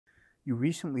You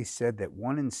recently said that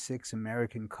 1 in 6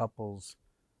 American couples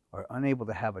are unable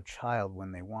to have a child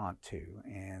when they want to,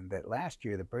 and that last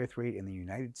year the birth rate in the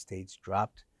United States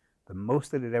dropped the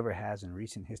most that it ever has in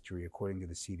recent history, according to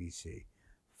the CDC.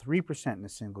 3% in a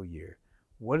single year.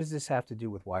 What does this have to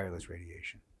do with wireless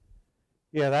radiation?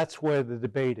 Yeah, that's where the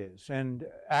debate is. And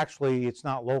actually, it's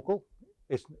not local,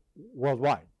 it's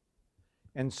worldwide.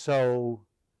 And so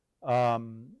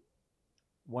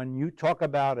when you talk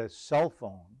about a cell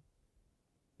phone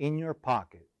in your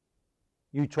pocket,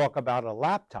 you talk about a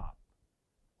laptop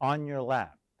on your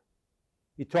lap,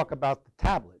 you talk about the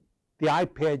tablet, the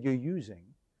iPad you're using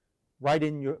right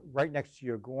next to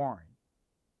your groin,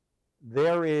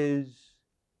 there is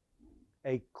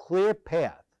a clear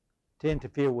path to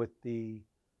interfere with the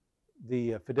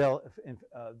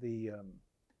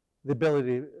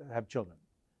ability to have children.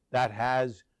 That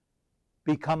has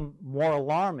become more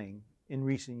alarming in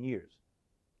recent years.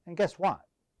 And guess what?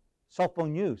 Cell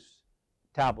phone use,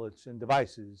 tablets and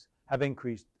devices have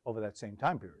increased over that same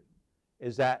time period.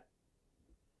 Is that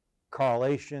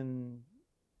correlation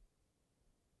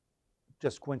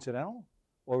just coincidental,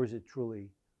 or is it truly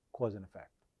cause and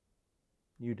effect?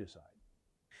 You decide.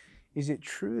 Is it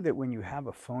true that when you have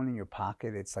a phone in your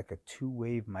pocket, it's like a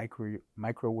two-wave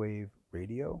microwave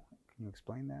radio? Can you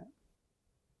explain that?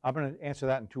 I'm going to answer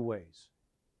that in two ways.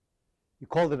 You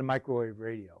called it a microwave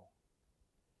radio.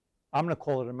 I'm going to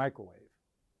call it a microwave.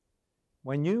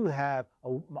 When you have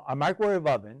a microwave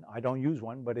oven, I don't use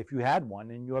one, but if you had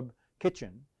one in your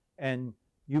kitchen and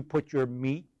you put your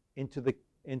meat into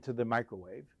the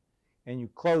microwave and you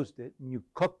closed it and you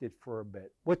cooked it for a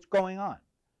bit, what's going on?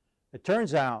 It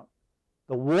turns out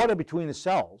the water between the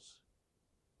cells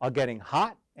are getting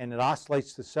hot and it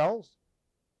oscillates the cells,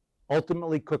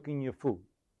 ultimately cooking your food.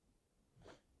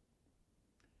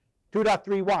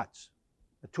 2.3 watts,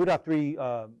 2.3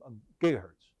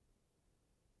 gigahertz.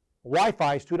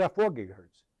 Wi-Fi is 2.4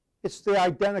 gigahertz. It's the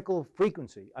identical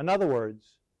frequency. In other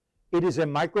words, it is a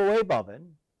microwave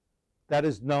oven that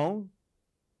is known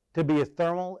to be a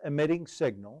thermal emitting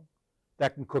signal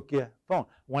that can cook your phone.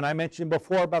 When I mentioned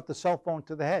before about the cell phone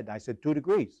to the head, I said 2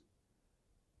 degrees.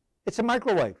 It's a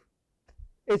microwave.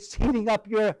 It's heating up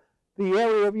the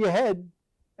area of your head,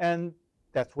 and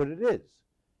that's what it is.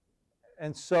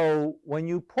 And so when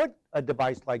you put a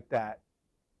device like that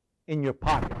in your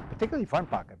pocket, particularly front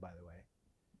pocket, by the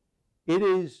way, it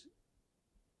is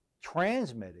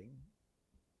transmitting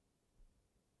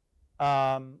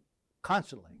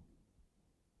constantly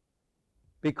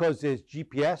because there's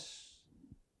GPS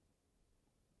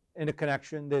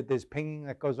interconnection, there's pinging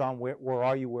that goes on, where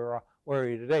are you, where are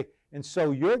you today? And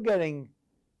so you're getting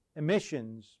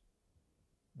emissions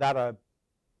that are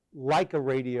like a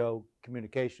radio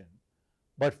communication,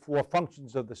 but for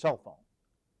functions of the cell phone.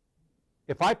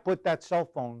 If I put that cell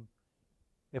phone,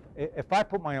 if I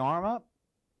put my arm up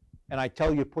and I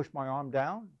tell you push my arm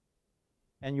down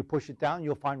and you push it down,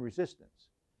 you'll find resistance.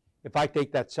 If I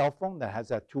take that cell phone that has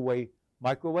that two-way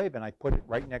microwave and I put it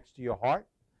right next to your heart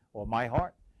or my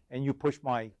heart and you push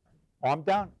my arm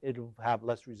down, it'll have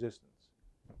less resistance.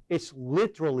 It's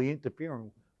literally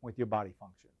interfering with your body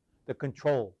function, the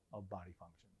control of body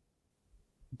function.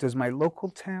 Does my local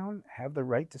town have the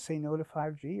right to say no to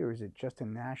 5G, or is it just a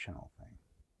national thing?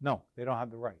 No, they don't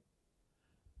have the right.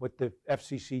 What the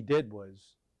FCC did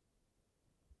was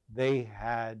they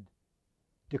had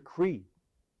decreed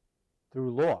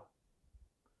through law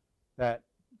that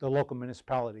the local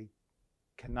municipality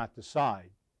cannot decide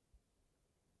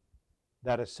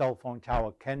that a cell phone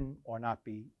tower can or not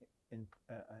be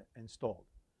installed.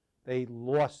 They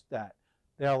lost that.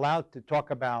 They're allowed to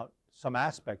talk about some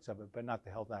aspects of it, but not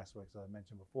the health aspects that I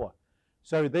mentioned before.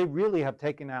 So they really have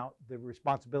taken out the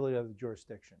responsibility of the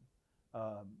jurisdiction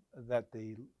that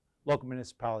the local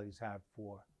municipalities have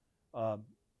for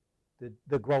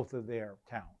the growth of their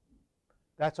town.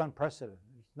 That's unprecedented.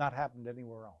 It's not happened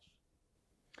anywhere else.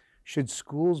 Should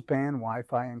schools ban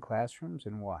Wi-Fi in classrooms,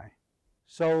 and why?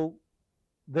 So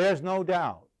there's no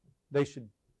doubt they should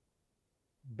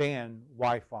ban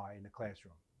Wi-Fi in the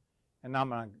classroom. And now I'm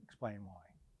going to explain why.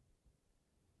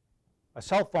 A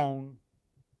cell phone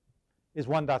is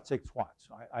 1.6 watts.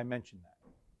 I mentioned that.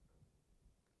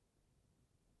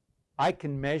 I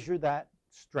can measure that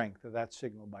strength of that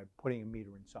signal by putting a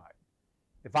meter inside.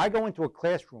 If I go into a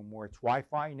classroom where it's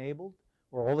Wi-Fi enabled,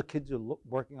 where all the kids are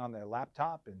working on their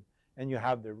laptop and you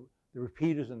have the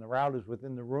repeaters and the routers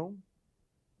within the room,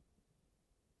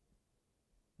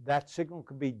 that signal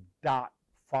could be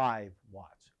 0.5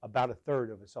 watts, about a third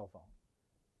of a cell phone.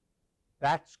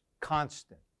 That's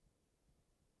constant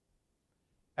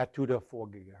at 2 to 4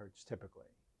 gigahertz typically.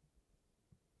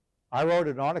 I wrote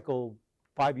an article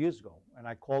 5 years ago, and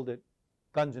I called it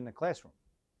Guns in the Classroom.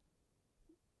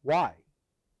 Why?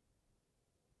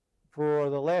 For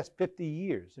the last 50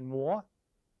 years and more,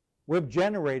 we've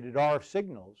generated RF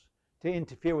signals to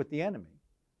interfere with the enemy.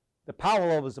 The power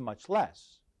levels are much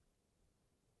less,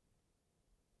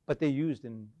 but they're used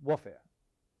in warfare.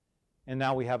 And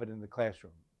now we have it in the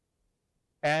classroom.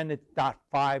 And it's not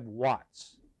 5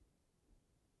 watts,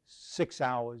 6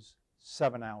 hours,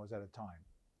 7 hours at a time.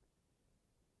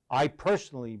 I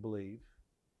personally believe,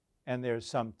 and there's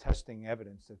some testing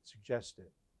evidence that suggests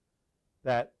it,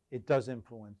 that it does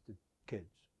influence the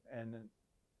kids, and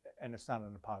it's not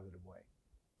in a positive way.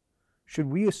 Should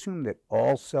we assume that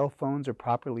all cell phones are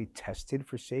properly tested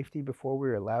for safety before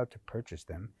we're allowed to purchase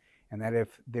them, and that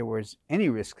if there was any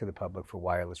risk to the public for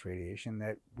wireless radiation,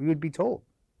 that we would be told?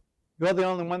 You're the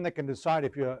only one that can decide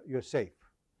if you're safe.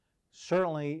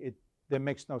 Certainly, there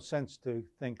makes no sense to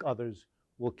think others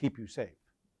will keep you safe.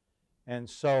 And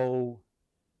so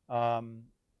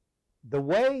the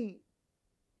way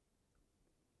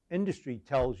industry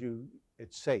tells you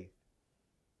it's safe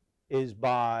is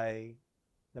by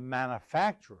the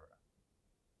manufacturer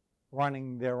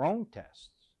running their own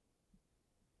tests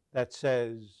that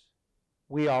says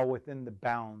we are within the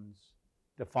bounds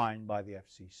defined by the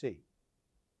FCC.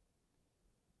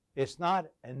 It's not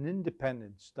an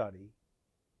independent study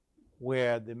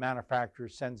where the manufacturer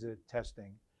sends it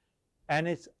testing, and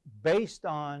it's based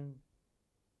on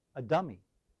a dummy.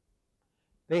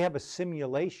 They have a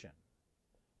simulation.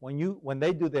 When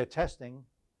they do their testing,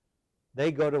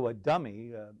 they go to a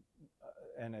dummy,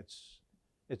 and it's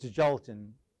a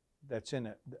gelatin that's in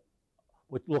it,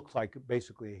 which looks like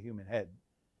basically a human head.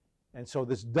 And so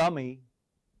this dummy,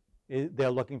 they're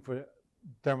looking for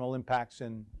thermal impacts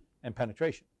and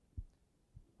penetration.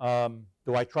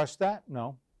 Do I trust that?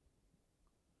 No.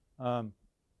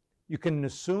 You can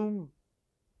assume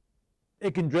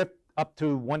it can drift up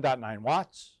to 1.9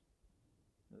 watts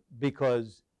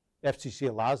because FCC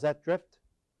allows that drift.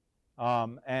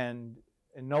 And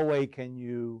in no way can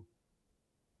you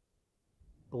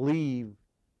believe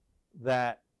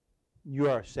that you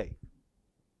are safe,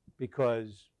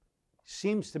 because it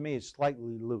seems to me it's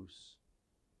slightly loose,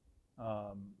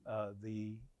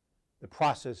 the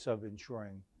process of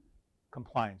ensuring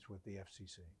compliance with the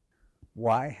FCC.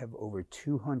 Why have over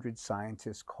 200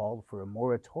 scientists called for a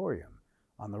moratorium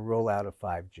on the rollout of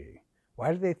 5G?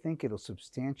 Why do they think it'll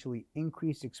substantially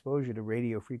increase exposure to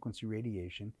radio frequency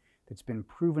radiation that's been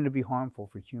proven to be harmful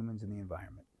for humans and the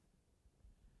environment?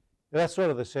 That's sort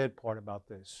of the sad part about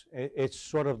this. It's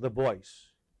sort of the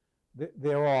voice.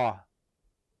 There are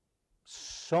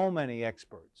so many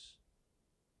experts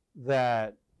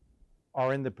that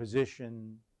are in the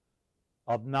position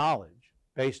of knowledge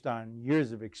based on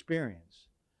years of experience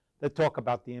that talk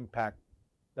about the impact,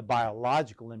 the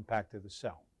biological impact of the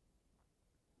cell.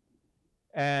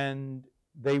 And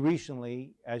they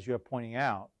recently, as you're pointing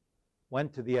out,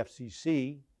 went to the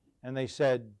FCC and they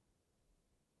said,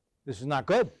 this is not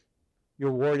good.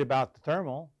 You're worried about the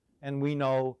thermal, and we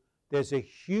know there's a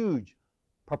huge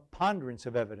preponderance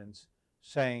of evidence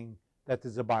saying that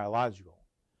there's a biological.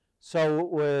 So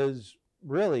it was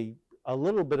really a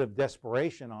little bit of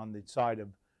desperation on the side of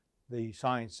the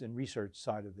science and research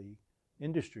side of the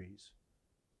industries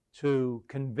to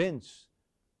convince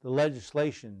the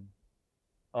legislation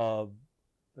of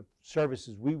the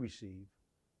services we receive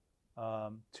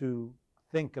to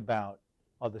think about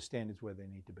other standards where they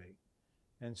need to be.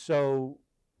 And so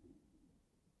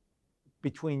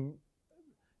if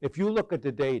you look at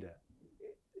the data,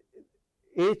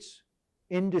 it's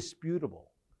indisputable,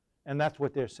 and that's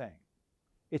what they're saying.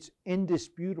 It's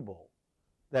indisputable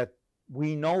that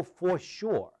we know for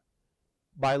sure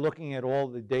by looking at all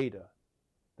the data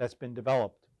that's been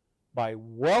developed by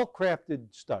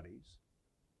well-crafted studies,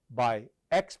 by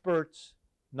experts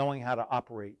knowing how to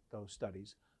operate those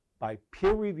studies, by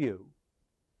peer review,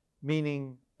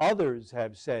 meaning others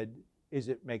have said, is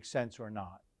it make sense or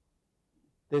not?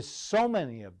 There's so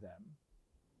many of them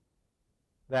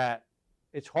that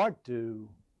it's hard to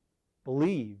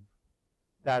believe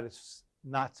that it's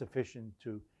not sufficient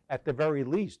to, at the very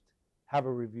least, have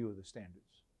a review of the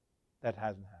standards. That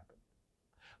hasn't happened.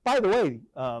 By the way,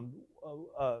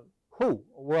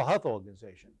 World Health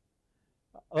Organization,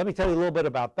 let me tell you a little bit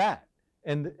about that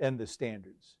and the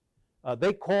standards.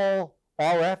 They call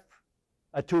RF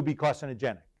to be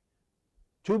carcinogenic.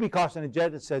 To be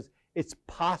carcinogenic says it's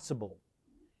possible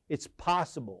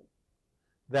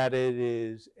that it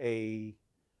is a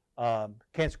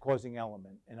cancer-causing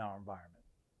element in our environment.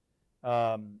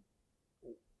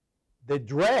 The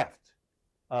draft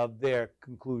of their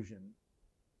conclusion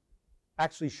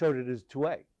actually showed it as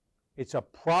 2A. It's a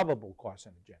probable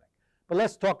carcinogenic. But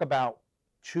let's talk about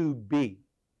 2B.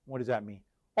 What does that mean?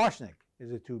 Arsenic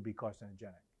is a 2B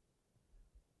carcinogenic.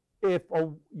 If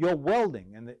you're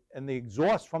welding and the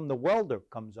exhaust from the welder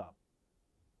comes up,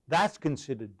 that's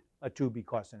considered a 2B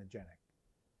carcinogenic.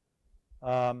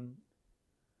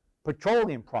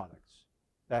 Petroleum products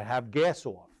that have gas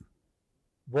off,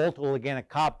 volatile organic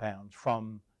compounds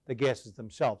from the gases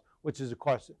themselves, which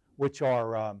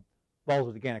are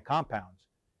volatile organic compounds,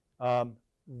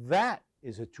 that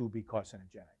is a 2B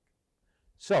carcinogenic.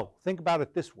 So think about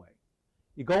it this way.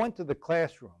 You go into the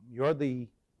classroom, you're the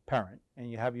parent,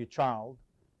 and you have your child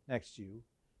next to you,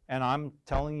 and I'm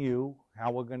telling you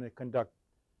how we're going to conduct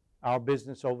our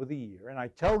business over the year, and I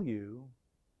tell you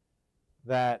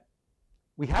that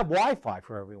we have Wi-Fi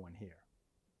for everyone here.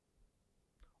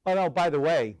 Oh no, by the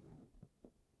way,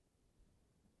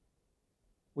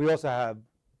 we also have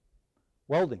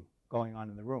welding going on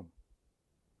in the room.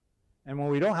 And when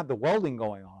we don't have the welding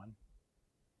going on,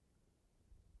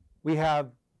 we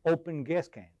have open gas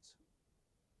cans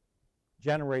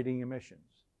generating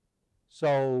emissions.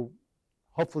 So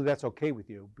hopefully that's okay with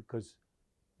you because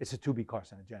it's a 2B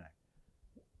carcinogenic.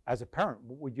 As a parent,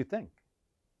 what would you think?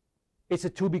 It's a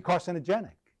 2B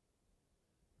carcinogenic.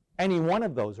 Any one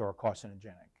of those are a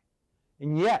carcinogenic.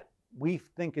 And yet, we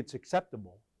think it's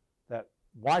acceptable that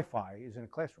Wi-Fi is in a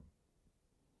classroom.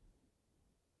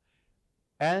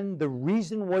 And the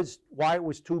reason was why it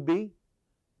was 2B,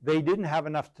 they didn't have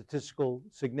enough statistical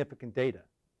significant data.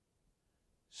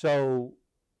 So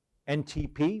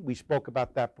NTP, we spoke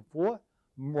about that before,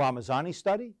 Ramazani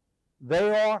study, they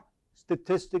are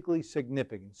statistically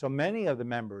significant. So many of the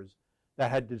members that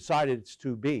had decided it's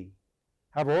 2B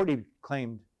have already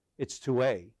claimed it's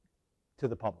 2A to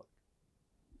the public.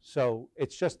 So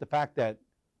it's just the fact that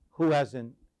who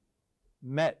hasn't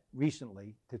met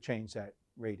recently to change that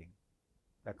rating,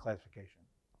 that classification.